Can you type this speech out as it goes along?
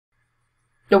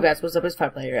Yo guys, what's up, it's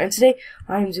Fiterpilot here, and today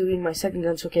I'm doing my second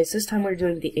gun showcase. This time we're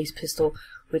doing the Ace pistol,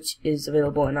 which is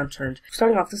available in Unturned.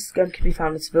 Starting off, this gun can be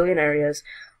found in civilian areas.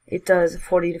 It does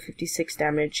 40 to 56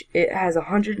 damage. It has a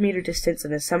 100-meter distance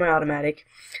and is semi-automatic.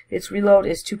 Its reload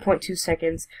is 2.2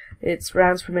 seconds. Its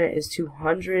rounds per minute is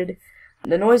 200.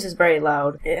 The noise is very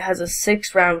loud. It has a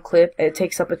 6-round clip. It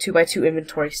takes up a 2x2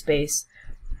 inventory space,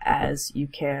 as you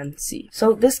can see.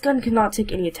 So this gun cannot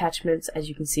take any attachments. As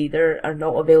you can see, there are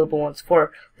no available ones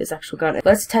for this actual gun.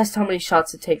 Let's test how many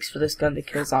shots it takes for this gun to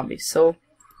kill zombies. So,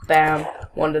 bam,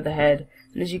 1 to the head.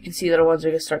 And as you can see, the other ones are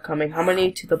going to start coming. How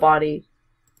many to the body?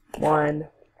 1,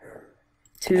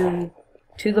 2,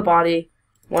 to the body,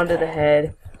 1 to the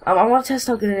head. I want to test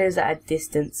how good it is at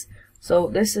distance. So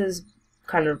this is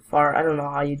kind of far. I don't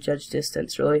know how you judge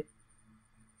distance, really.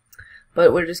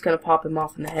 But we're just going to pop him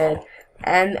off in the head.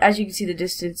 And as you can see, the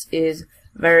distance is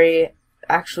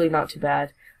actually not too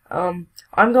bad. I'm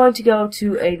going to go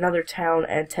to another town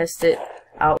and test it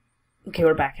out. Okay,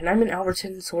 we're back, and I'm in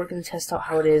Alberton, so we're going to test out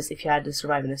how it is if you had to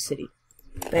survive in a city.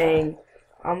 Bang.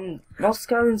 Most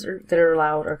guns that are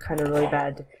loud are kind of really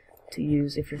bad to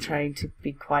use if you're trying to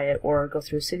be quiet or go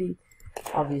through a city,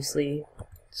 obviously.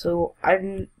 So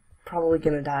I'm probably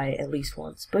going to die at least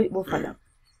once, but we'll find out.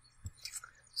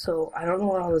 So, I don't know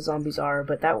where all the zombies are,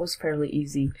 but that was fairly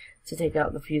easy to take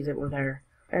out the few that were there.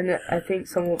 And I think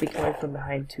some will be coming from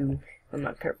behind too, if I'm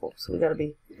not careful. So we gotta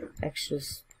be extra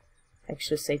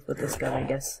safe with this gun, I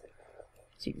guess.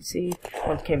 As you can see,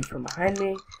 one came from behind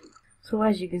me. So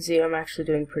as you can see, I'm actually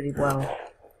doing pretty well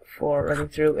for running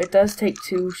through. It does take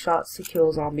 2 shots to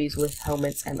kill zombies with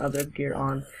helmets and other gear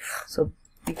on. So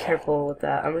be careful with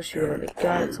that. I'm gonna shoot him in the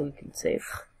gut so we can save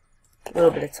a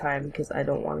little bit of time because I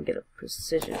don't want to get a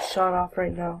precision shot off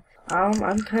right now.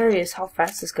 I'm curious how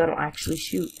fast this gun will actually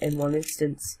shoot in one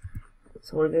instance.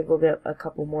 So we're gonna go get a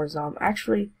couple more zombies.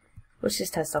 Actually, let's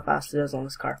just test how fast it is on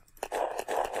this car.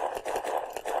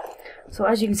 So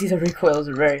as you can see, the recoils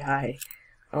are very high,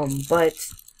 but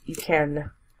you can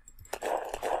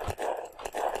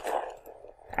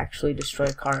actually destroy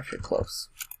a car if you're close.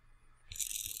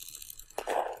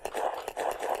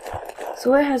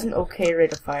 So it has an okay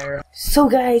rate of fire. So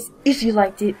guys, if you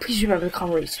liked it, please remember to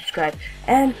comment, rate, subscribe,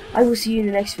 and I will see you in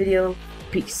the next video.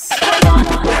 Peace.